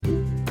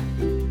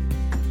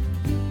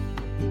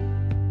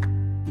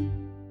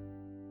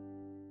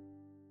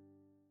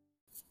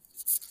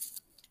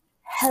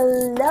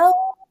Hello,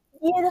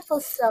 beautiful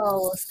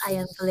souls. I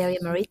am Valeria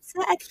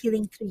Maritza at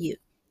Healing Through You.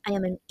 I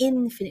am an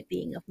infinite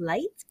being of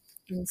light,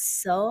 and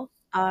so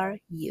are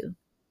you.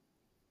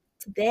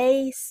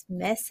 Today's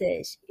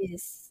message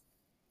is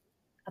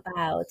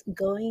about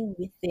going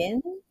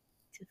within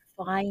to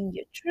find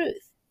your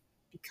truth,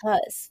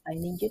 because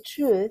finding your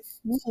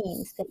truth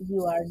means that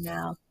you are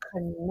now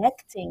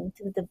connecting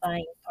to the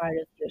divine part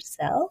of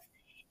yourself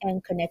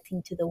and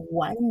connecting to the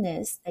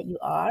oneness that you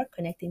are,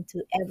 connecting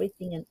to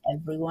everything and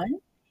everyone.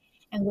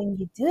 And when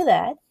you do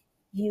that,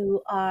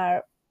 you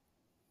are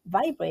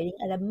vibrating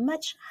at a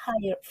much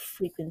higher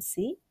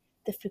frequency,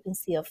 the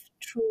frequency of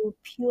true,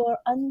 pure,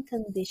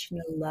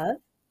 unconditional love.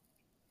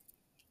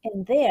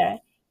 And there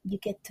you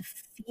get to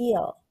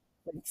feel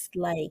what it's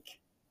like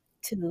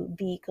to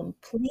be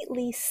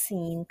completely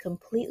seen,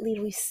 completely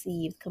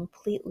received,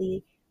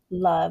 completely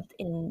loved,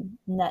 and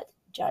not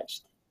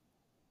judged.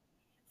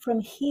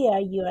 From here,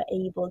 you are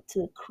able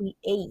to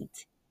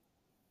create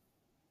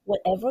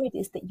whatever it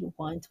is that you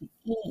want with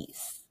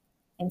ease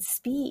and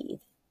speed.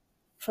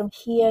 From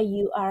here,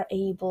 you are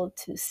able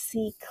to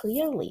see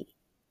clearly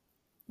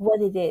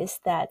what it is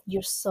that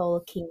your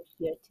soul came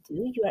here to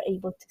do. You are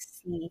able to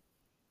see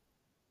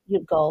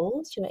your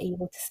goals, you're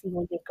able to see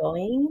where you're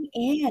going,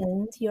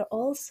 and you're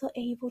also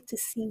able to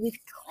see with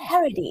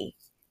clarity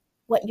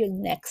what your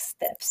next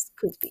steps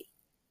could be.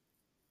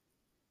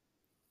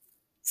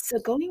 So,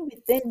 going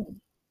within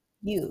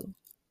you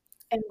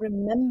and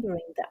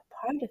remembering that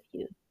part of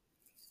you,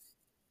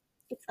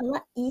 it's a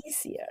lot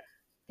easier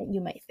than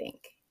you might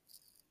think.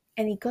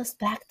 And it goes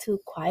back to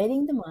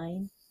quieting the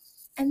mind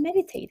and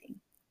meditating,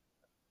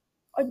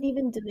 or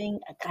even doing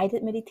a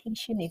guided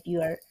meditation if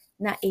you are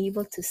not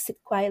able to sit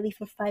quietly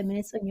for 5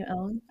 minutes on your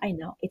own. I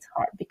know it's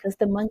hard because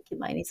the monkey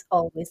mind is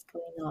always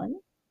going on.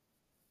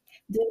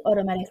 Doing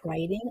automatic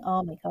writing,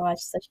 oh my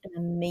gosh, such an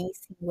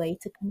amazing way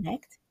to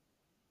connect,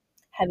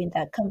 having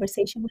that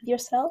conversation with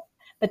yourself.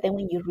 But then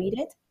when you read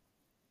it,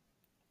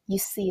 you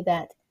see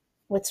that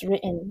what's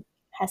written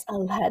has a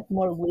lot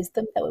more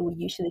wisdom that we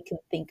usually can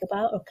think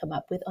about or come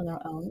up with on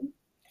our own.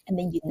 And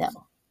then you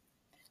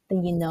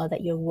know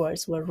that your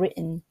words were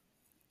written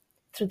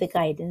through the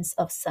guidance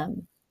of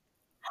some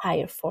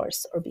higher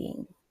force or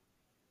being.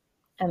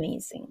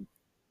 Amazing.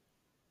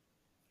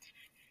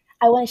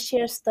 I want to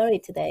share a story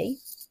today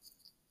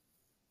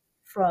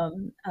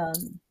from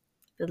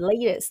the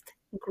latest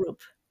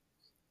group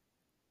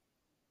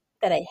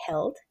that I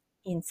held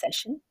in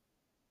session.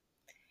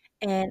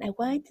 And I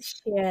wanted to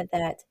share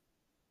that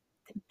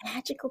the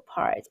magical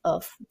part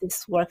of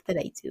this work that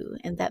I do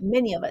and that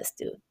many of us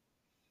do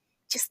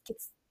just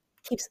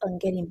keeps on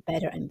getting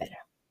better and better.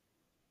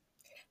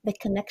 The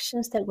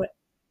connections that we're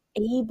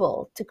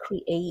able to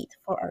create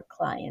for our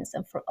clients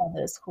and for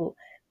others who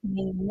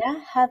may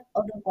not have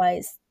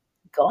otherwise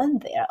gone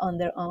there on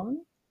their own.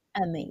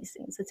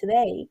 Amazing. So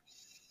today,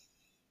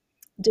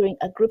 during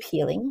a group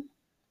healing,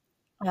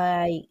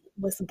 I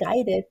was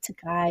guided to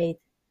guide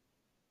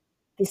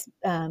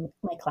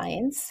my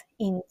clients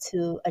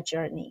into a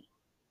journey.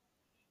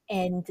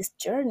 And this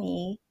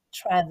journey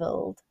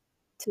traveled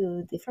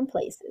to different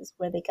places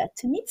where they got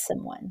to meet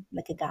someone,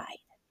 like a guide.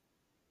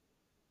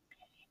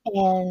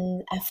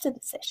 And after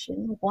the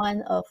session,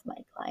 one of my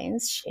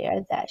clients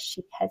shared that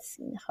she had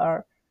seen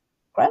her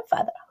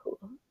grandfather, who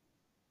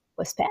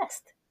was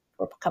passed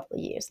for a couple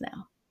of years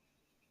now.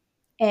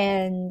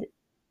 And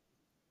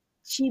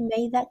she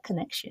made that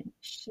connection.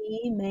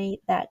 She made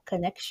that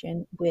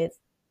connection with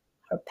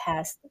her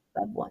past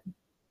loved one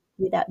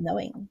without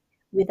knowing,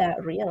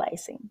 without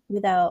realizing,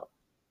 without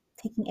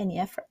taking any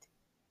effort.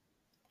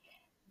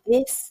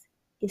 This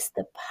is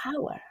the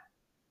power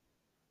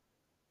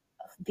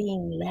of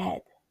being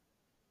led,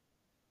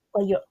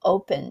 or you're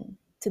open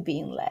to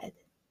being led.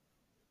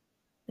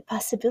 The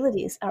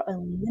possibilities are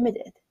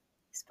unlimited.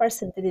 This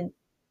person didn't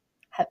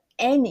have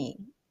any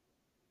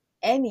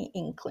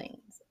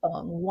inklings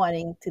on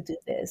wanting to do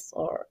this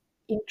or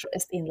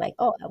interest in, like,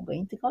 oh, I'm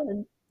going to go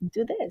and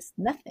do this.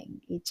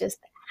 Nothing. It just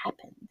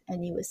happened,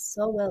 and it was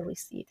so well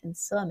received and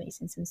so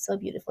amazing and so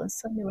beautiful and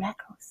so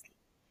miraculously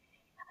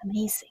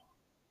amazing.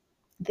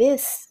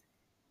 This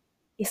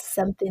is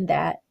something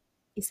that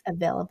is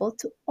available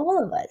to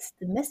all of us.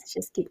 The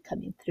messages keep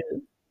coming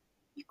through.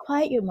 You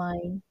quiet your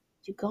mind,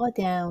 you go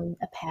down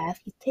a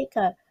path, you take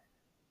a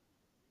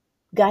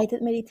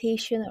guided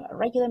meditation or a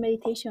regular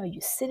meditation, or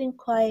you sit in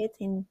quiet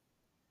and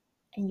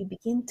you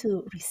begin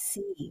to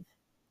receive.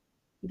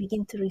 You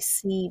begin to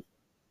receive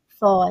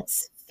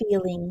thoughts,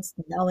 feelings,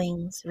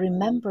 knowings,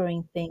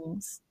 remembering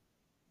things.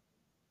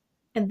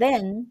 And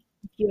then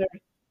if you're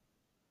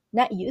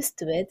not used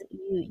to it,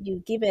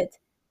 you give it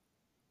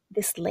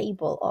this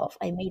label of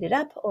I made it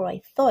up, or I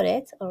thought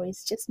it, or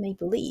it's just make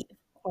believe,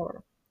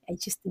 or I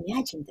just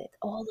imagined it.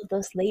 All of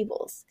those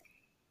labels.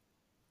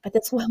 But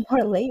that's one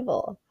more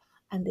label.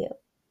 And the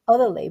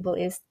other label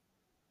is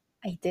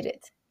I did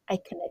it. I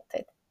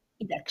connected.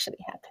 It actually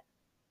happened.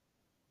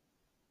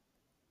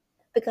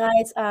 The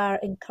guides are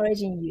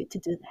encouraging you to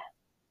do that,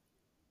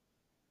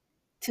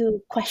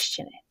 to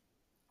question it.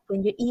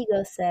 When your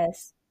ego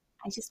says,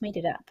 I just made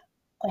it up,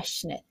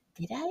 Question it.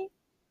 Did I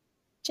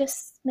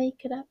just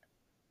make it up?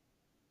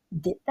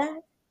 Did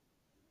that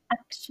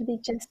actually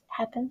just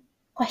happen?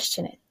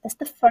 Question it. That's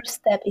the first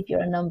step if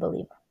you're a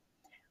non-believer.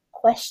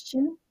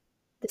 Question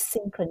the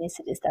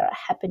synchronicities that are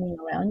happening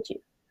around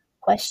you.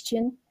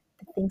 Question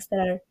the things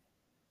that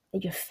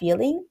you're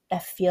feeling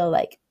that feel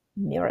like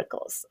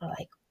miracles or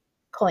like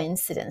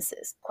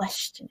coincidences.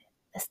 Question it.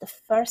 That's the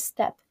first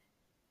step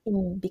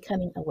in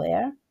becoming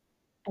aware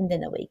and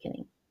then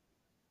awakening.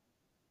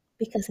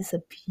 Because it's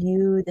a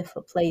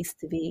beautiful place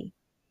to be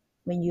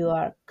when you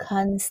are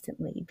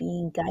constantly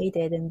being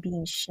guided and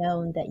being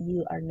shown that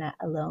you are not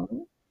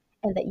alone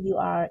and that you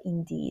are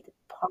indeed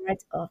part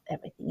of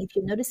everything. If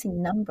you're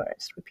noticing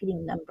numbers,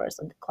 repeating numbers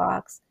on the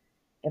clocks,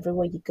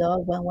 everywhere you go,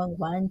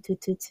 111,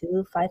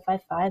 222,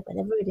 555,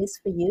 whatever it is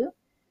for you, it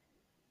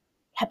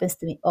happens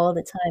to me all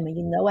the time. And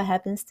you know what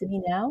happens to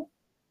me now?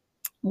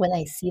 When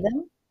I see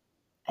them,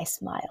 I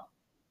smile.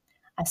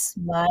 A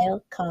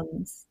smile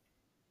comes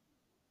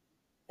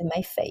in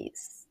my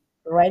face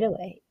right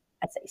away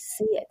as I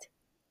see it.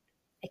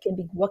 I can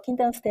be walking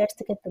downstairs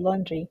to get the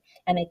laundry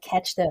and I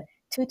catch the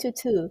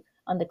 222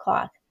 on the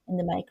clock in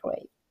the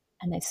microwave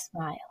and I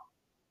smile.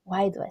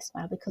 Why do I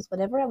smile? Because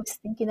whatever I was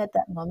thinking at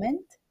that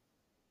moment,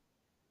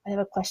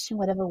 whatever question,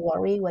 whatever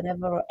worry,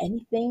 whatever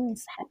anything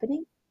is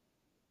happening,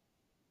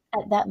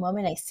 at that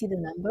moment I see the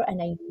number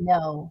and I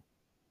know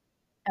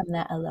I'm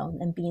not alone.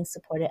 I'm being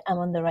supported. I'm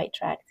on the right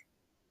track.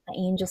 My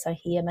angels are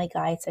here. My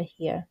guides are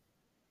here.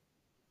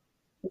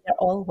 We are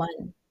all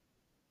one.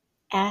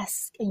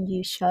 Ask and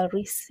you shall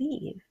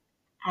receive.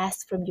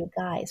 Ask from your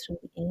guides, from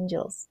the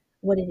angels,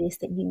 what it is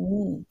that you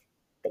need,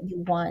 that you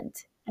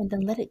want, and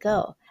then let it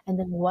go. And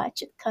then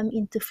watch it come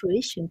into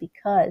fruition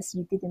because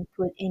you didn't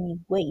put any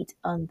weight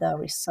on the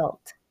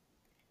result.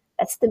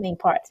 That's the main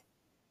part,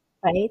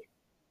 right?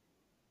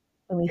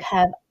 When we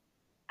have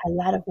a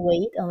lot of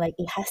weight on like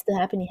it has to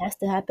happen, it has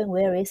to happen.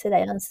 Where is it?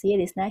 I don't see it.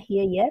 It's not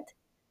here yet.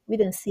 We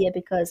don't see it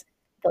because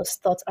those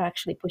thoughts are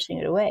actually pushing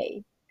it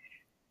away.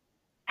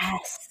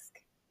 Ask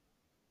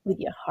with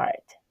your heart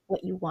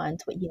what you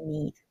want, what you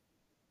need,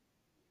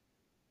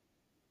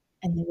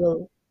 and it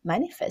will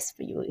manifest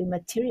for you. It will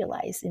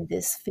materialize in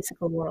this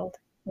physical world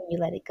when you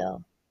let it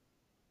go.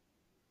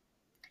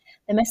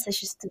 The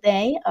messages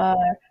today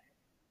are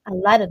a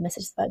lot of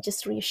messages about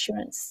just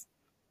reassurance,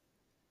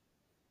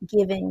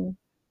 giving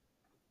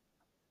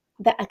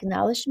the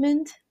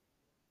acknowledgement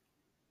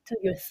to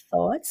your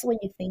thoughts when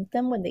you think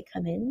them, when they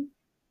come in,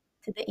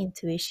 to the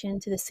intuition,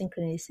 to the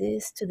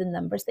synchronicities, to the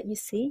numbers that you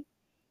see,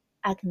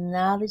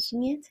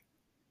 acknowledging it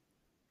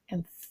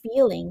and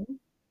feeling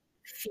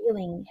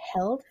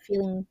held,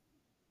 feeling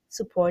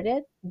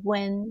supported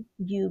when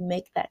you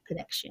make that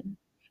connection.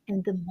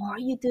 And the more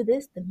you do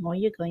this, the more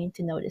you're going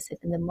to notice it.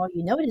 And the more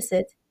you notice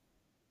it,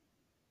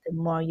 the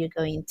more you're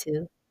going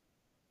to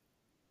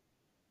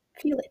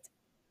feel it.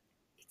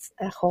 It's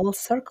a whole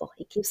circle.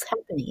 It keeps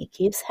happening. It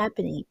keeps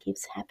happening. It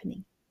keeps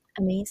happening.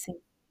 Amazing.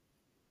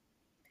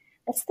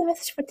 That's the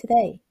message for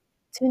today.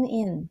 Tune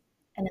in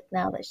and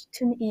acknowledge.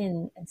 Tune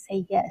in and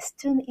say yes.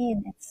 Tune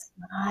in and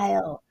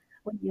smile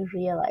when you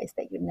realize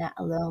that you're not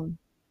alone.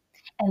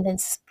 And then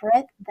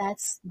spread that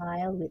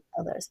smile with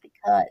others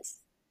because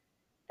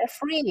they're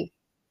free.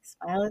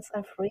 Smiles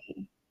are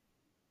free.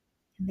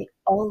 And they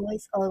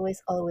always,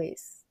 always,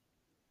 always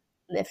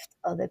lift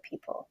other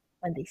people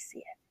when they see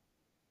it.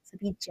 So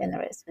be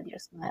generous with your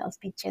smiles.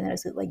 Be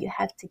generous with what you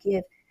have to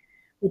give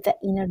with that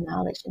inner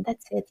knowledge. And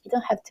that's it. You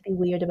don't have to be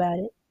weird about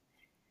it.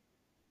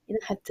 You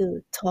don't have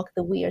to talk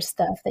the weird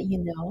stuff that you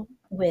know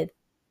with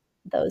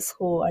those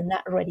who are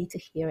not ready to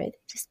hear it.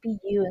 Just be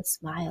you and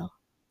smile.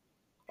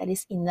 That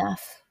is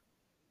enough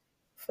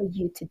for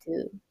you to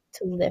do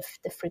to lift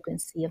the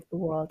frequency of the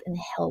world and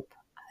help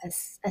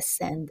us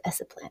ascend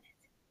as a planet.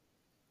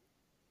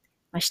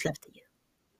 Much love to you.